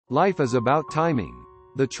Life is about timing.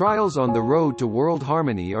 The trials on the road to world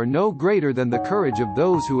harmony are no greater than the courage of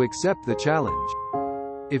those who accept the challenge.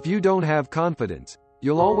 If you don't have confidence,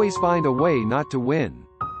 you'll always find a way not to win.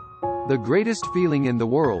 The greatest feeling in the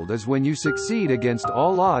world is when you succeed against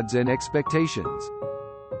all odds and expectations.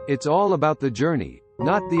 It's all about the journey,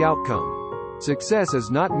 not the outcome. Success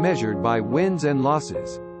is not measured by wins and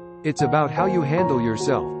losses. It's about how you handle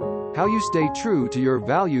yourself, how you stay true to your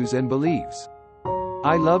values and beliefs.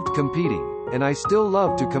 I loved competing, and I still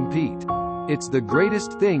love to compete. It's the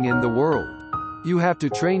greatest thing in the world. You have to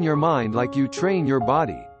train your mind like you train your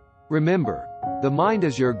body. Remember, the mind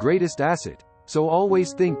is your greatest asset, so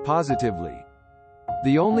always think positively.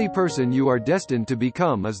 The only person you are destined to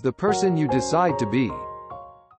become is the person you decide to be.